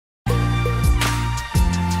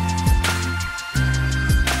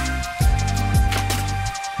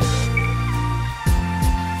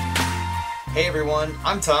everyone,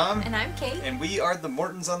 I'm Tom. And I'm Kate. And we are the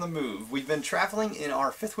Mortons on the Move. We've been traveling in our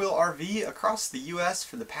fifth wheel RV across the U.S.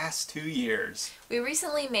 for the past 2 years. We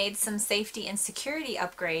recently made some safety and security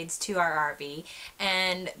upgrades to our RV,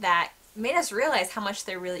 and that made us realize how much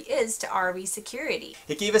there really is to RV security.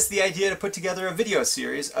 It gave us the idea to put together a video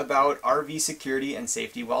series about RV security and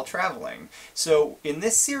safety while traveling. So in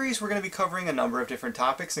this series we're going to be covering a number of different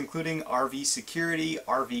topics, including RV security,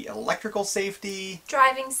 RV electrical safety,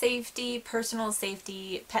 driving safety, personal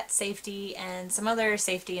safety, pet safety, and some other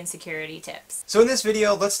safety and security tips. So in this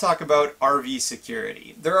video, let's talk about RV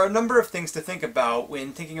security. There are a number of things to think about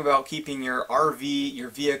when thinking about keeping your RV, your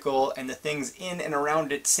vehicle, and the things in and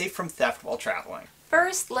around it safe from theft while traveling.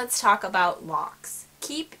 First, let's talk about locks.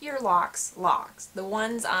 Keep your locks locked. The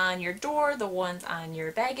ones on your door, the ones on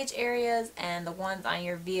your baggage areas, and the ones on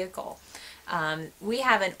your vehicle. We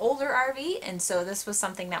have an older RV, and so this was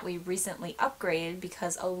something that we recently upgraded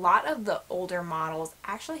because a lot of the older models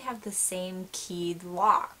actually have the same keyed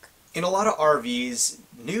lock. In a lot of RVs,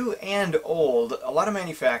 new and old, a lot of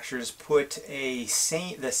manufacturers put the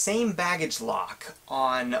same baggage lock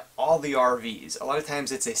on all the RVs. A lot of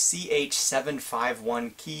times it's a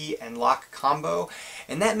CH751 key and lock combo,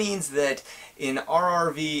 and that means that in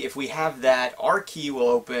our RV, if we have that, our key will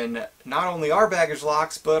open not only our baggage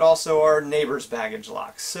locks, but also our neighbor's baggage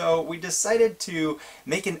locks. So we decided to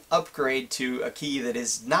make an upgrade to a key that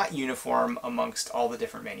is not uniform amongst all the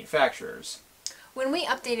different manufacturers. When we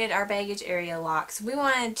updated our baggage area locks, we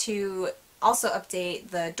wanted to also update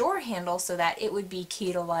the door handle so that it would be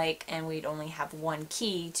key to like, and we'd only have one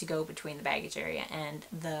key to go between the baggage area and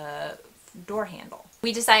the door handle.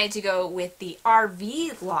 We decided to go with the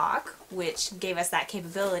RV lock, which gave us that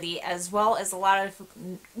capability, as well as a lot of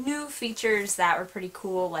new features that were pretty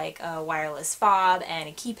cool, like a wireless fob and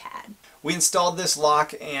a keypad. We installed this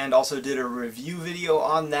lock and also did a review video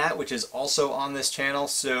on that, which is also on this channel,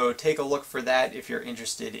 so take a look for that if you're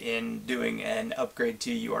interested in doing an upgrade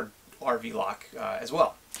to your RV lock as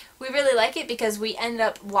well. We really like it because we end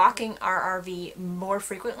up locking our RV more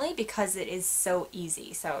frequently because it is so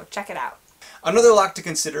easy, so check it out. Another lock to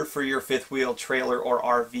consider for your fifth wheel trailer or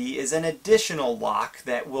RV is an additional lock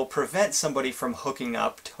that will prevent somebody from hooking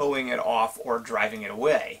up, towing it off, or driving it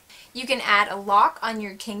away. You can add a lock on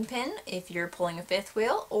your kingpin if you're pulling a fifth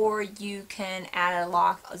wheel, or you can add a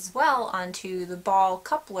lock as well onto the ball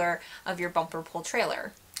coupler of your bumper pull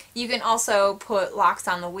trailer. You can also put locks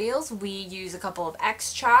on the wheels. We use a couple of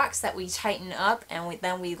X chocks that we tighten up, and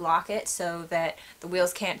then we lock it so that the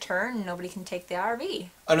wheels can't turn and nobody can take the RV.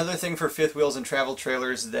 Another thing for fifth wheels and travel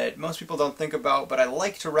trailers that most people don't think about, but I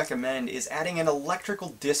like to recommend, is adding an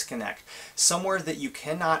electrical disconnect somewhere that you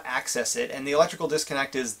cannot access it. And the electrical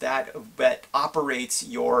disconnect is that operates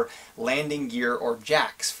your landing gear or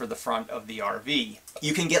jacks for the front of the RV.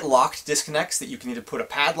 You can get locked disconnects that you can either put a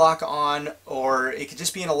padlock on, or it could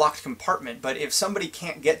just be in a locked compartment. But if somebody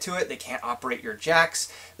can't get to it, they can't operate your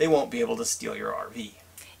jacks, they won't be able to steal your RV.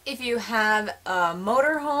 If you have a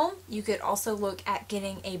motorhome, you could also look at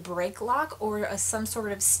getting a brake lock or some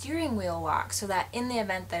sort of steering wheel lock so that in the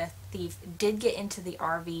event that a thief did get into the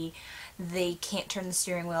RV, they can't turn the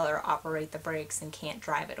steering wheel or operate the brakes and can't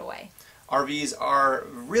drive it away. RVs are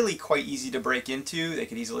really quite easy to break into. They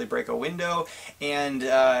could easily break a window, and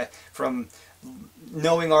from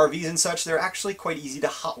knowing RVs and such, they're actually quite easy to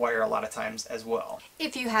hotwire a lot of times as well.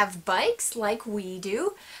 If you have bikes like we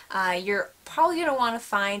do, you're probably going to want to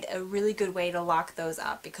find a really good way to lock those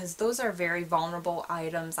up because those are very vulnerable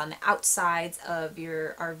items on the outsides of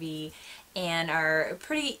your RV and are a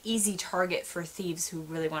pretty easy target for thieves who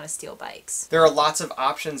really want to steal bikes. There are lots of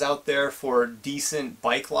options out there for decent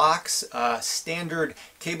bike locks. Standard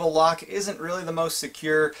cable lock isn't really the most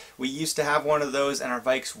secure. We used to have one of those and our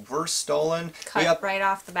bikes were stolen. Cut right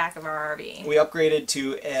off the back of our RV. We upgraded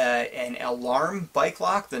to an alarm bike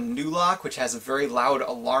lock, the new lock, which has a very loud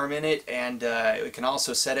alarm in it, and we can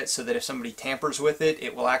also set it so that if somebody tampers with it,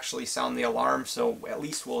 it will actually sound the alarm, so at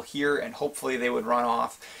least we'll hear and hopefully they would run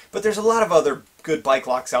off. But there's a lot of other good bike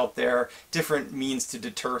locks out there, different means to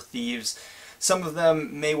deter thieves. Some of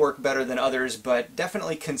them may work better than others, but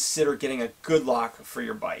definitely consider getting a good lock for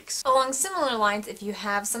your bikes. Along similar lines, if you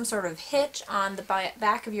have some sort of hitch on the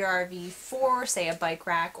back of your RV for, say, a bike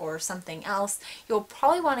rack or something else, you'll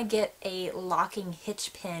probably want to get a locking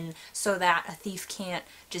hitch pin so that a thief can't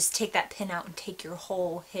just take that pin out and take your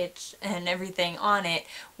whole hitch and everything on it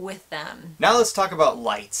with them. Now let's talk about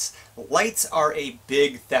lights. Lights are a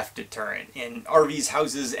big theft deterrent in RVs,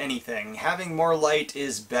 houses, anything. Having more light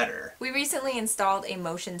is better. We recently recently installed a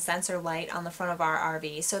motion sensor light on the front of our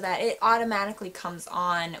RV so that it automatically comes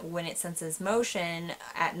on when it senses motion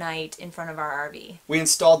at night in front of our RV. We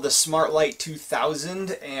installed the Smart Light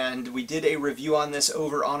 2000 and we did a review on this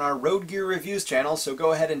over on our Road Gear Reviews channel, so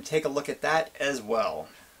go ahead and take a look at that as well.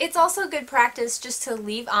 It's also good practice just to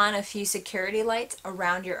leave on a few security lights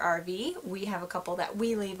around your RV. We have a couple that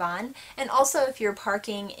we leave on. And also if you're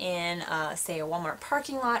parking in, say, a Walmart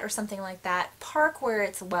parking lot or something like that, park where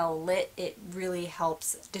it's well lit. It really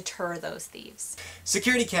helps deter those thieves.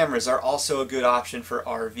 Security cameras are also a good option for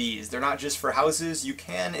RVs. They're not just for houses. You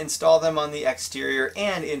can install them on the exterior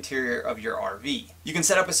and interior of your RV. You can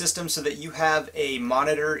set up a system so that you have a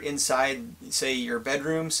monitor inside, say, your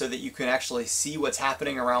bedroom so that you can actually see what's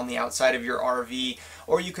happening around the outside of your RV,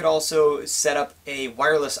 or you could also set up a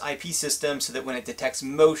wireless IP system so that when it detects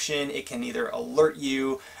motion, it can either alert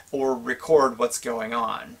you or record what's going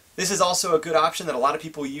on. This is also a good option that a lot of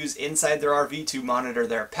people use inside their RV to monitor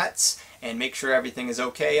their pets and make sure everything is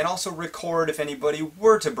okay, and also record if anybody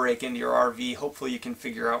were to break into your RV. Hopefully you can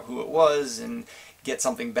figure out who it was and get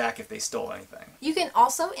something back if they stole anything. You can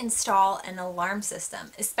also install an alarm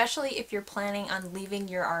system, especially if you're planning on leaving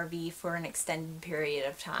your RV for an extended period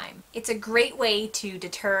of time. It's a great way to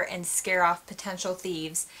deter and scare off potential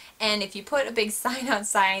thieves, and if you put a big sign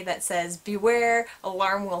outside that says "Beware,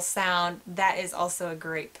 alarm will sound," that is also a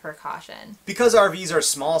great precaution. Because RVs are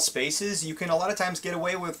small spaces, you can a lot of times get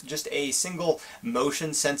away with just a single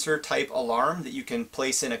motion sensor type alarm that you can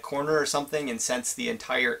place in a corner or something and sense the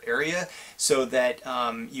entire area, so that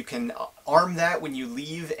you can arm that when you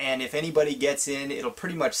leave, and if anybody gets in, it'll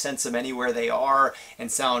pretty much sense them anywhere they are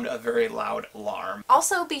and sound a very loud alarm.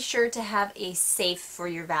 Also, be sure to have a safe for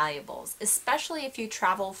your valuables, especially if you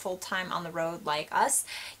travel full-time on the road like us.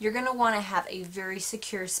 You're going to want to have a very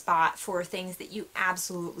secure spot for things that you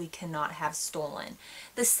absolutely cannot have stolen.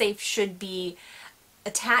 The safe should be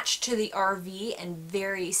attached to the RV and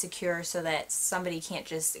very secure so that somebody can't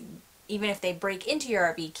just, even if they break into your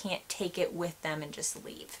RV, can't take it with them and just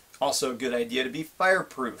leave. Also a good idea to be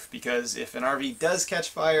fireproof, because if an RV does catch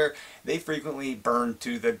fire, they frequently burn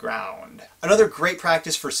to the ground. Another great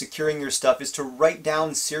practice for securing your stuff is to write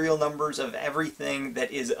down serial numbers of everything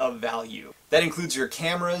that is of value. That includes your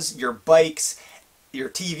cameras, your bikes, your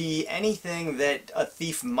TV, anything that a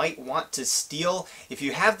thief might want to steal. If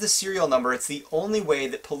you have the serial number, it's the only way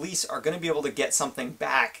that police are going to be able to get something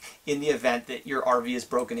back in the event that your RV is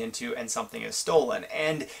broken into and something is stolen.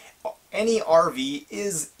 And any RV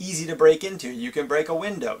is easy to break into. You can break a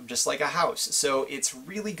window, just like a house. So it's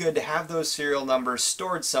really good to have those serial numbers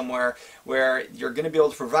stored somewhere where you're going to be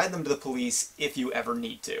able to provide them to the police if you ever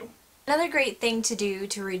need to. Another great thing to do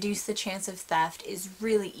to reduce the chance of theft is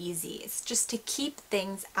really easy. It's just to keep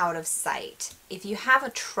things out of sight. If you have a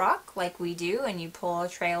truck like we do and you pull a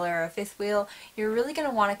trailer or a fifth wheel, you're really going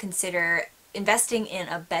to want to consider investing in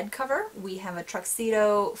a bed cover. We have a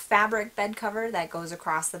Tuxedo fabric bed cover that goes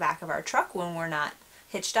across the back of our truck when we're not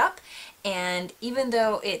hitched up, and even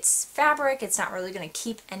though it's fabric, it's not really going to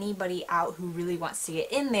keep anybody out who really wants to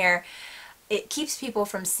get in there. It keeps people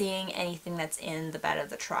from seeing anything that's in the bed of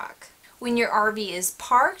the truck. When your RV is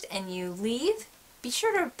parked and you leave, be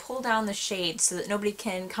sure to pull down the shade so that nobody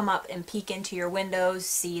can come up and peek into your windows,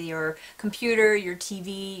 see your computer, your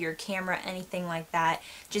TV, your camera, anything like that.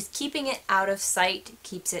 Just keeping it out of sight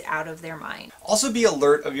keeps it out of their mind. Also be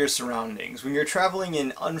alert of your surroundings. When you're traveling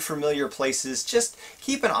in unfamiliar places, just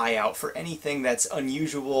keep an eye out for anything that's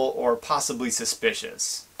unusual or possibly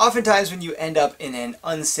suspicious. Oftentimes when you end up in an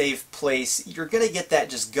unsafe place, you're going to get that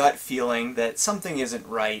just gut feeling that something isn't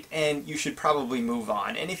right and you should probably move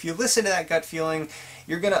on. And if you listen to that gut feeling,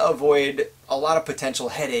 you're going to avoid a lot of potential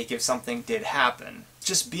headache if something did happen.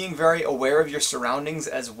 Just being very aware of your surroundings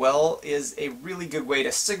as well is a really good way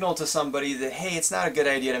to signal to somebody that, hey, it's not a good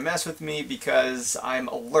idea to mess with me because I'm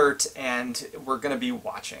alert and we're going to be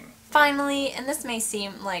watching. Finally, and this may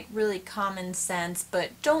seem like really common sense, but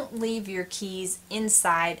don't leave your keys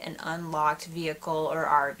inside an unlocked vehicle or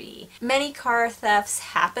RV. Many car thefts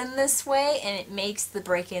happen this way, and it makes the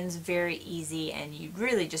break-ins very easy, and you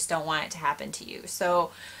really just don't want it to happen to you.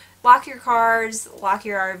 So lock your cars, lock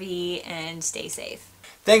your RV, and stay safe.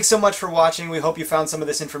 Thanks so much for watching. We hope you found some of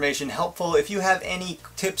this information helpful. If you have any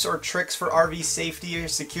tips or tricks for RV safety or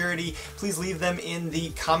security, please leave them in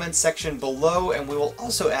the comments section below, and we will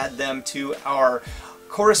also add them to our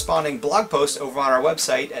corresponding blog post over on our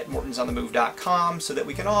website at mortonsonthemove.com so that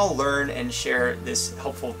we can all learn and share this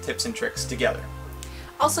helpful tips and tricks together.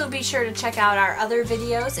 Also, be sure to check out our other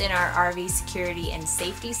videos in our RV security and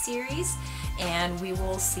safety series, and we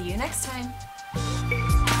will see you next time.